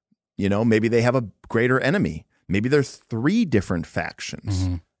 Maybe they have a greater enemy. Maybe there's 3 different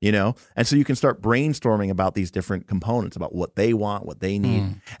factions. And so you can start brainstorming about these different components, about what they want, what they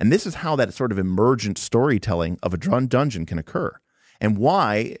need. And this is how that sort of emergent storytelling of a dungeon can occur. And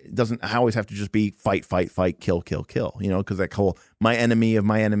why it doesn't always have to just be fight, fight, fight, kill, kill, kill, because that whole my enemy of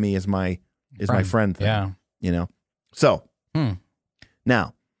my enemy is my friend thing. Yeah. So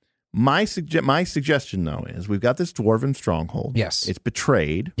now my suggestion though is we've got this dwarven stronghold. Yes. It's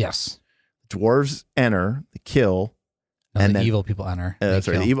betrayed. Yes. Dwarves enter, they kill. No, and the evil people enter.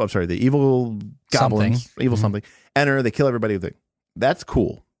 The evil goblins, something enter. They kill everybody. That's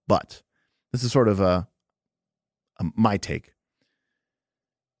cool, but this is sort of my take.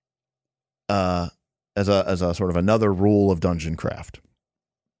 As a sort of another rule of dungeon craft.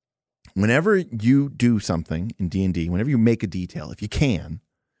 Whenever you do something in D&D, whenever you make a detail, if you can,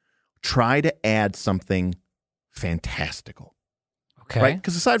 try to add something fantastical. Okay. Right?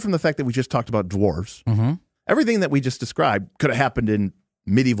 Because aside from the fact that we just talked about dwarves. Everything that we just described could have happened in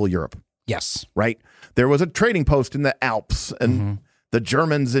medieval Europe. Yes. Right? There was a trading post in the Alps, and the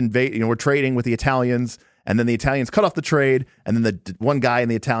Germans were trading with the Italians, and then the Italians cut off the trade, and then the one guy in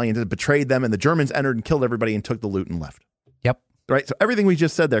the Italians betrayed them, and the Germans entered and killed everybody and took the loot and left. Yep. Right? So everything we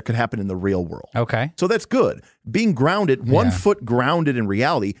just said there could happen in the real world. Okay. So that's good. Being grounded, 1 foot grounded in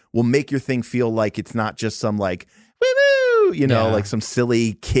reality will make your thing feel like it's not just some like, woo-woo, like some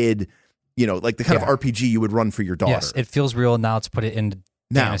silly kid, like the kind of RPG you would run for your daughter. Yes, it feels real. Now let's put it into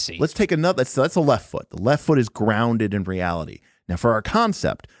fantasy. Let's take another. That's the left foot. The left foot is grounded in reality. Now, for our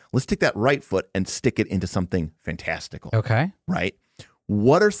concept, let's take that right foot and stick it into something fantastical. Okay. Right?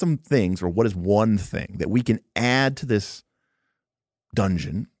 What are some things, or what is one thing that we can add to this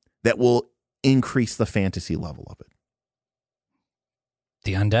dungeon that will increase the fantasy level of it?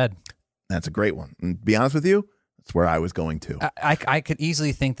 The undead. That's a great one. And to be honest with you, That's where I was going to. I could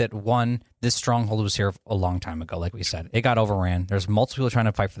easily think that this stronghold was here a long time ago, like we said. It got overran. There's multiple people trying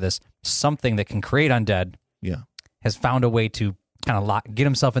to fight for this. Something that can create undead has found a way to kind of get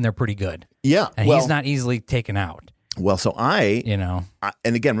himself in there pretty good. Yeah. And he's not easily taken out. Well, so and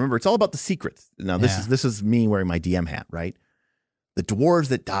again, remember, it's all about the secrets. Now, this is me wearing my DM hat, right? The dwarves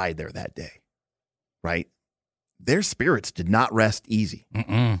that died there that day, right? Their spirits did not rest easy.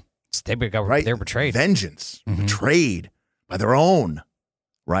 They were betrayed. Vengeance, betrayed by their own,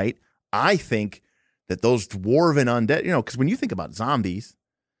 right? I think that those dwarven undead, because when you think about zombies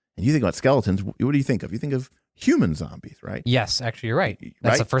and you think about skeletons, what do you think of? You think of human zombies, right? Yes, actually, you're right.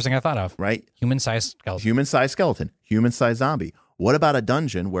 That's the first thing I thought of. Right? Human-sized skeleton. Human-sized skeleton. Human-sized zombie. What about a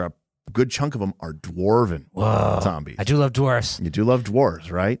dungeon where a good chunk of them are dwarven zombies? I do love dwarves. You do love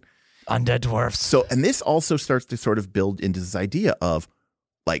dwarves, right? Undead dwarfs. So, and this also starts to sort of build into this idea of,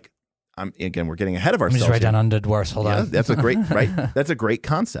 like, again, we're getting ahead of ourselves. Let me just write down undead dwarfs. Hold on. That's a great, right? That's a great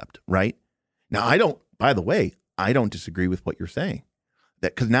concept, right? Now, by the way, I don't disagree with what you're saying.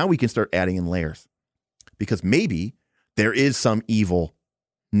 Because now we can start adding in layers. Because maybe there is some evil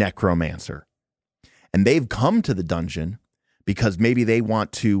necromancer. And they've come to the dungeon because maybe they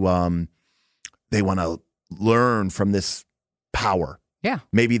want to learn from this power. Yeah.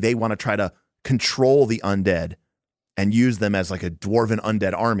 Maybe they want to try to control the undead and use them as like a dwarven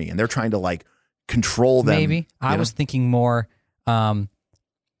undead army. And they're trying to like control them. Maybe. I was thinking more, the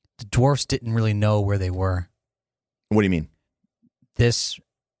dwarfs didn't really know where they were. What do you mean? This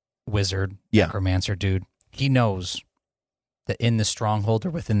wizard, necromancer dude, he knows that in the stronghold or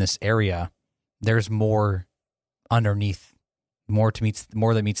within this area, there's more underneath, more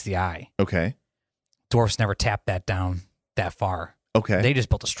that meets the eye. Okay. Dwarfs never tapped that down that far. Okay. They just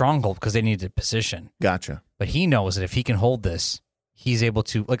built a stronghold because they needed position. Gotcha. But he knows that if he can hold this, he's able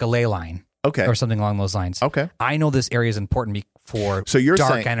to, like a ley line. Okay. Or something along those lines. Okay. I know this area is important for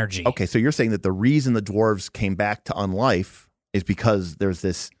dark energy. Okay, so you're saying that the reason the dwarves came back to unlife is because there's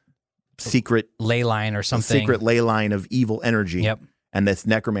this secret ley line or something. Secret ley line of evil energy. Yep. And this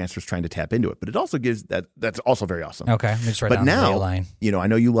necromancer's trying to tap into it. But it also gives that's also very awesome. Okay. Let me just write down the ley line. I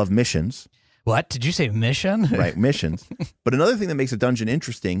know you love missions. What? Did you say mission? Right, missions. But another thing that makes a dungeon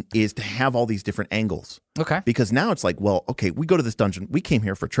interesting is to have all these different angles. Okay. Because now it's like, well, okay, we go to this dungeon. We came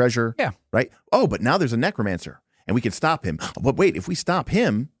here for treasure. Yeah. Right? Oh, but now there's a necromancer and we can stop him. But wait, if we stop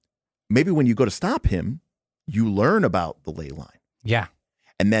him, maybe when you go to stop him, you learn about the ley line. Yeah.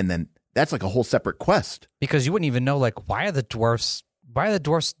 And then that's like a whole separate quest. Because you wouldn't even know, like, why are the dwarfs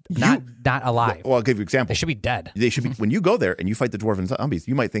not alive? Well, I'll give you an example. They should be dead. They should be. When you go there and you fight the dwarven zombies,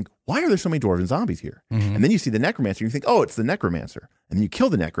 you might think, why are there so many dwarven zombies here? Mm-hmm. And then you see the necromancer and you think, oh, it's the necromancer. And then you kill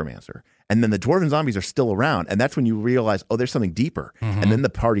the necromancer. And then the dwarven zombies are still around. And that's when you realize, oh, there's something deeper. Mm-hmm. And then the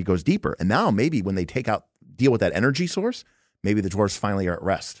party goes deeper. And now maybe when they deal with that energy source, maybe the dwarves finally are at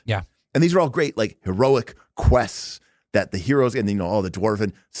rest. Yeah. And these are all great, like, heroic quests that the heroes, and the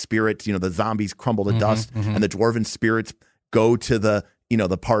dwarven spirits, the zombies crumble to dust, and the dwarven spirits go to the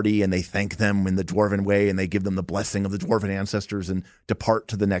party and they thank them in the dwarven way and they give them the blessing of the dwarven ancestors and depart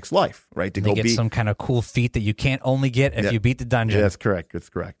to the next life, right? They get some kind of cool feat that you can't only get if you beat the dungeon. Yeah, that's correct. That's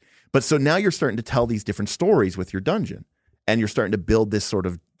correct. But so now you're starting to tell these different stories with your dungeon and you're starting to build this sort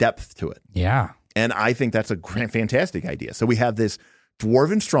of depth to it. Yeah. And I think that's a fantastic idea. So we have this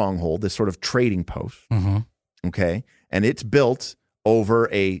dwarven stronghold, this sort of trading post, okay? And it's built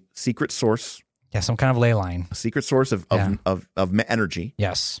over a secret source. Yeah, some kind of ley line. A secret source of energy.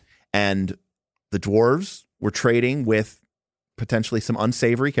 Yes. And the dwarves were trading with potentially some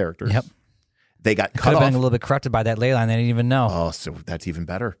unsavory characters. Yep. They got cut off. Could have been a little bit corrupted by that ley line. They didn't even know. Oh, so that's even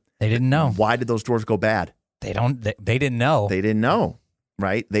better. They didn't know. Why did those dwarves go bad? They didn't know. They didn't know,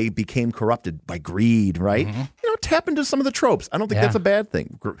 right? They became corrupted by greed, right? Tap into some of the tropes. I don't think that's a bad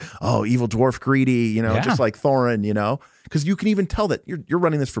thing. Oh, evil dwarf, greedy, just like Thorin, because you can even tell that you're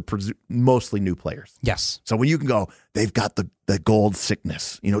running this for mostly new players. Yes. So when you can go, they've got the gold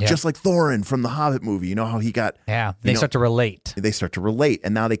sickness, just like Thorin from the Hobbit movie. You know how he got. Yeah. They start to relate. They start to relate,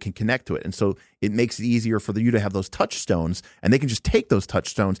 and now they can connect to it, and so it makes it easier for you to have those touchstones, and they can just take those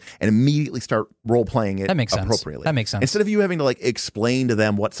touchstones and immediately start role playing it. That makes appropriately. Sense. That makes sense. Instead of you having to like explain to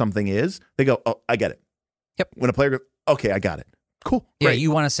them what something is, they go, "Oh, I get it." Yep. When a player goes, okay, I got it. Cool. Great. Yeah, you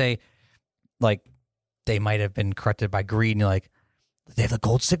want to say, like, they might have been corrupted by greed, and you're like, they have the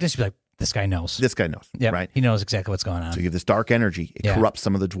gold sickness? You're like, this guy knows. This guy knows. Yep. Right? He knows exactly what's going on. So you have this dark energy. It corrupts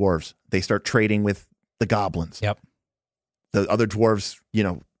some of the dwarves. They start trading with the goblins. Yep. The other dwarves,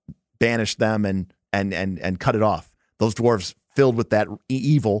 banish them and cut it off. Those dwarves filled with that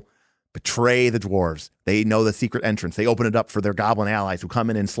evil betray the dwarves. They know the secret entrance. They open it up for their goblin allies who come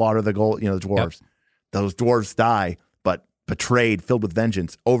in and slaughter the dwarves. Yep. Those dwarves die, but betrayed, filled with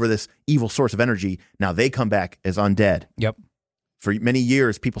vengeance over this evil source of energy. Now they come back as undead. Yep. For many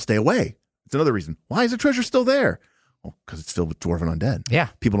years, people stay away. It's another reason. Why is the treasure still there? Well, because it's filled with dwarven undead. Yeah.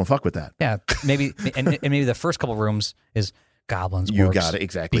 People don't fuck with that. Yeah. Maybe and maybe the first couple rooms is goblins. You orcs, got it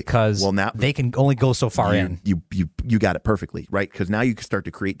exactly. Because now they can only go so far in. You got it perfectly, right? Because now you can start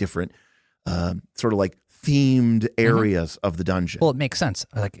to create different sort of like themed areas of the dungeon. Well, it makes sense.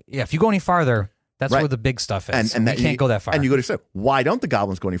 Like, yeah, if you go any farther, that's where the big stuff is. And you can't go that far. And you go to say, why don't the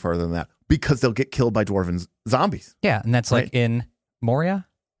goblins go any farther than that? Because they'll get killed by dwarven zombies. Yeah, and that's like in Moria.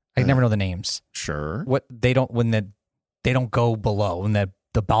 I never know the names. Sure. What they don't they don't go below when the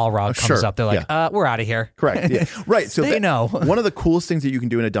Balrog comes up. They're like, we're out of here. Correct. Yeah. Right. So they know. One of the coolest things that you can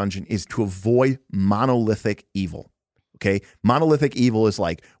do in a dungeon is to avoid monolithic evil. Okay, monolithic evil is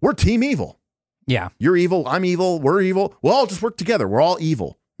like, we're team evil. Yeah. You're evil. I'm evil. We're evil. We'll all just work together. We're all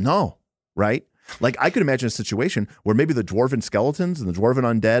evil. No. Right? Like, I could imagine a situation where maybe the dwarven skeletons and the dwarven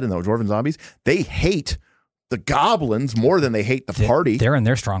undead and the dwarven zombies, they hate the goblins more than they hate the party. They're in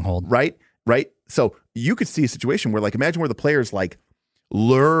their stronghold. Right? Right? So you could see a situation where, like, imagine where the players, like,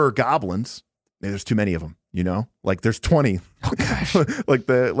 lure goblins. There's too many of them, you know? Like, there's 20. Oh, gosh.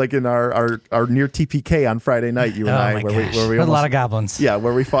 like in our near TPK on Friday night, you and I, where we almost, a lot of goblins. Yeah,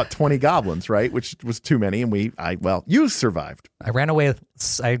 where we fought 20 goblins, right? Which was too many, and you survived. I ran away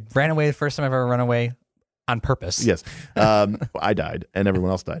the first time I've ever run away on purpose. Yes. I died, and everyone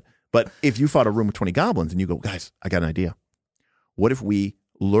else died. But if you fought a room with 20 goblins, and you go, guys, I got an idea. What if we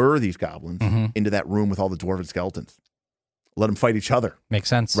lure these goblins into that room with all the dwarven skeletons? Let them fight each other. Makes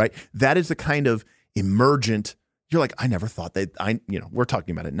sense. Right? That is the kind of emergent. You're like, I never thought that. We're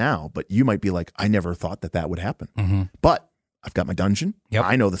talking about it now, but you might be like, I never thought that would happen. Mm-hmm. But I've got my dungeon. Yep.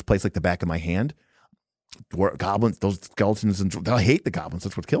 I know this place like the back of my hand. Goblins, those skeletons, and I hate the goblins.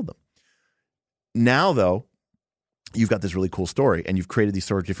 That's what killed them. Now, though, you've got this really cool story, and you've created these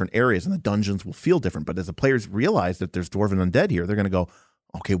sort of different areas, and the dungeons will feel different. But as the players realize that there's dwarven undead here, they're going to go,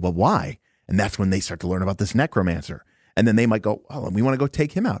 okay, well, why? And that's when they start to learn about this necromancer. And then they might go, oh, we want to go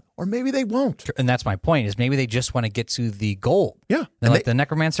take him out. Or maybe they won't. And that's my point, is maybe they just want to get to the goal. Yeah. And like the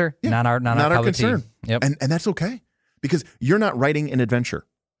necromancer, not our concern. Yep. And that's okay. Because you're not writing an adventure.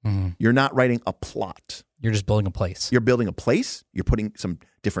 Mm-hmm. You're not writing a plot. You're just building a place. You're building a place. You're putting some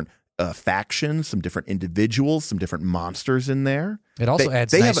different factions, some different individuals, some different monsters in there. It also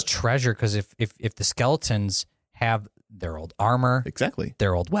adds nice treasure, because if the skeletons have their old armor, exactly,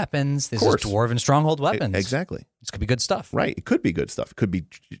 their old weapons, this is dwarven stronghold weapons. Exactly. This could be good stuff. Right. It could be good stuff. It could be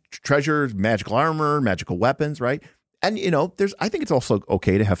treasures, magical armor, magical weapons, right? And I think it's also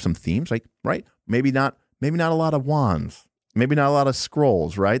okay to have some themes, like, right? Maybe not a lot of wands. Maybe not a lot of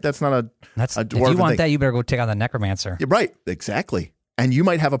scrolls, right? That's not a dwarven if you want thing. that, you better go take on the necromancer. Yeah, right. Exactly. And you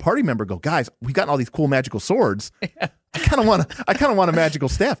might have a party member go, guys, we've gotten all these cool magical swords. Yeah. I kind of want a magical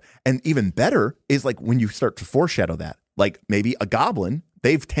staff. And even better is like when you start to foreshadow that, like maybe a goblin,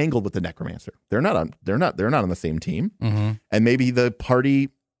 they've tangled with the necromancer. They're not on the same team. Mm-hmm. And maybe the party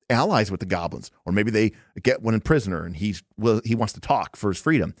allies with the goblins, or maybe they get one in prisoner and he wants to talk for his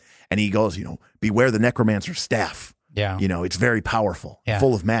freedom. And he goes, beware the necromancer's staff. Yeah. It's very powerful,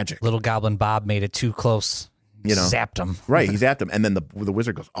 full of magic. Little goblin Bob made it too close. Zapped him. Right, he zapped him. And then the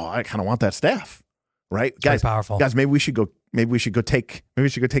wizard goes, oh, I kind of want that staff. Right? It's very powerful. Guys, maybe we should go take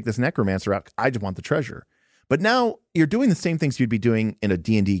this necromancer out. I just want the treasure. But now you're doing the same things you'd be doing in a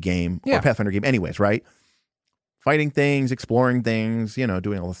D&D game or Pathfinder game anyways, right? Fighting things, exploring things,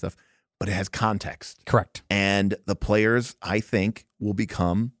 doing all this stuff. But it has context. Correct. And the players, I think, will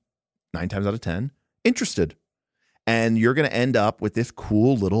become 9 times out of 10 interested. And you're going to end up with this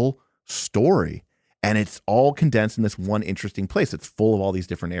cool little story. And it's all condensed in this one interesting place. It's full of all these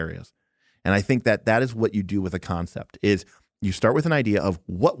different areas. And I think that is what you do with a concept, is you start with an idea of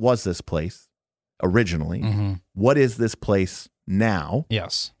what was this place originally? Mm-hmm. What is this place now?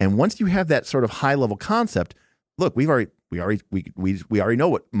 Yes. And once you have that sort of high level concept, look, we already know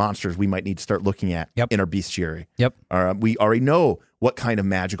what monsters we might need to start looking at in our bestiary. Yep. We already know what kind of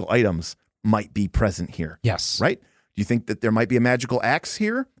magical items might be present here. Yes. Right? Do you think that there might be a magical axe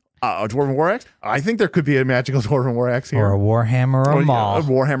here? A Dwarven War Axe? I think there could be a magical Dwarven War Axe here. Or a Warhammer or a Maul. A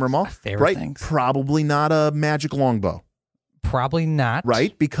Warhammer Maul. Favorite things. Probably not a magic longbow. Probably not.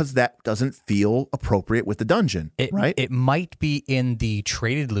 Right? Because that doesn't feel appropriate with the dungeon. Right? It might be in the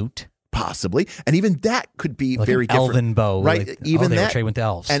traded loot. Possibly. And even that could be like very an different. Elven bow. Right? Like, even they that. were trading with the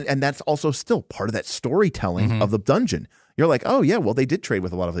elves. And that's also still part of that storytelling of the dungeon. You're like, oh, yeah, well, they did trade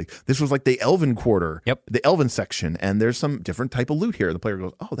with a lot of things. This was like the Elven quarter, the Elven section, and there's some different type of loot here. The player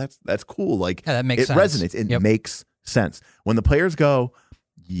goes, oh, that's cool. Like, that makes sense. It resonates. It makes sense. When the players go,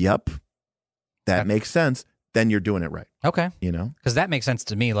 yep, that makes sense, then you're doing it right. Okay. You know? Because that makes sense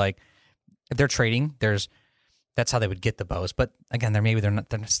to me. Like, if they're trading, that's how they would get the bows. But again,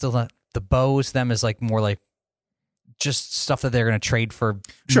 they're still not, the bows to them is like more like just stuff that they're going to trade for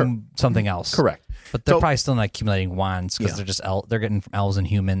something else. Correct. But they're probably still not accumulating wands because they're just they're getting from elves and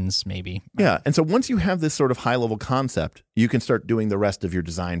humans, maybe. Yeah. And so once you have this sort of high level concept, you can start doing the rest of your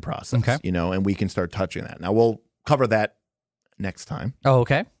design process, you know, and we can start touching that. Now we'll cover that next time. Oh,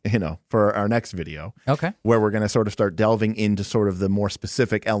 okay. You know, for our next video. Okay. Where we're going to sort of start delving into sort of the more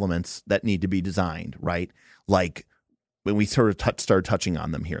specific elements that need to be designed, right? Like when we sort of start touching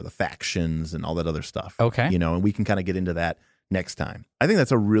on them here, the factions and all that other stuff. Okay. You know, and we can kind of get into that next time. I think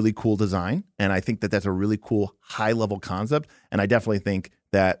that's a really cool design, and I think that that's a really cool high level concept, and I definitely think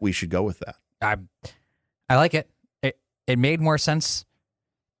that we should go with that. I like it. It made more sense.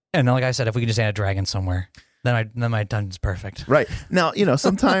 And like I said, if we could just add a dragon somewhere, then my dungeon's perfect. Right. Now, you know,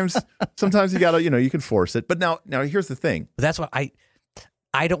 sometimes you gotta, you know, you can force it. But now here's the thing. But that's what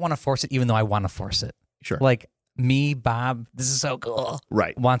I don't want to force it, even though I want to force it. Sure. Like me, Bob, this is so cool.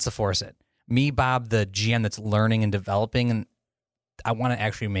 Right. Wants to force it. Me, Bob, the GM that's learning and developing, and I want to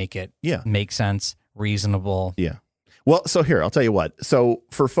actually make it make sense, reasonable. Yeah. Well, so here, I'll tell you what. So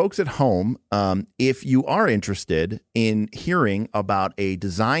for folks at home, if you are interested in hearing about a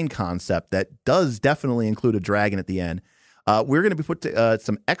design concept that does definitely include a dragon at the end, we're going to be put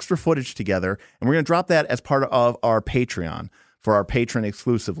some extra footage together, and we're going to drop that as part of our Patreon for our patron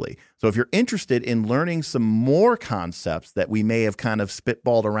exclusively. So if you're interested in learning some more concepts that we may have kind of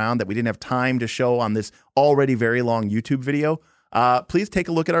spitballed around that we didn't have time to show on this already very long YouTube video, please take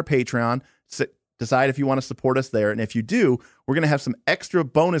a look at our Patreon. Decide if you want to support us there. And if you do, we're going to have some extra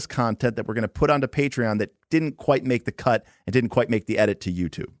bonus content that we're going to put onto Patreon that didn't quite make the cut and didn't quite make the edit to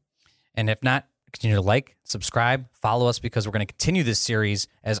YouTube. And if not, continue to like, subscribe, follow us, because we're going to continue this series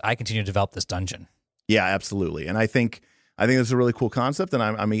as I continue to develop this dungeon. Yeah, absolutely. And I think this is a really cool concept, and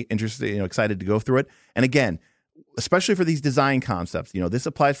I'm interested, you know, excited to go through it. And again, especially for these design concepts, you know, this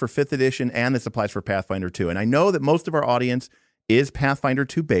applies for 5th edition and this applies for Pathfinder 2. And I know that most of our audience is Pathfinder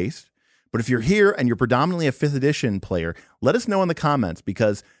 2 based, but if you're here and you're predominantly a 5th edition player, let us know in the comments,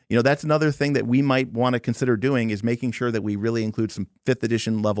 because, you know, that's another thing that we might want to consider doing, is making sure that we really include some 5th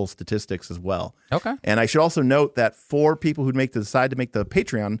edition level statistics as well. Okay. And I should also note that for people who decide to make the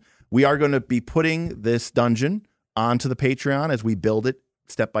Patreon, we are going to be putting this dungeon onto the Patreon as we build it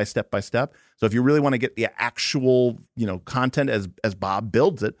step by step by step. So if you really want to get the actual, you know, content as Bob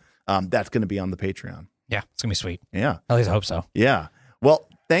builds it, that's going to be on the Patreon. Yeah, it's going to be sweet. Yeah. At least I hope so. Yeah. Well,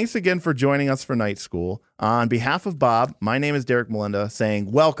 thanks again for joining us for Night School. On behalf of Bob, my name is Derek Melinda, saying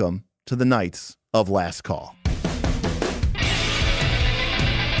welcome to the Knights of Last Call.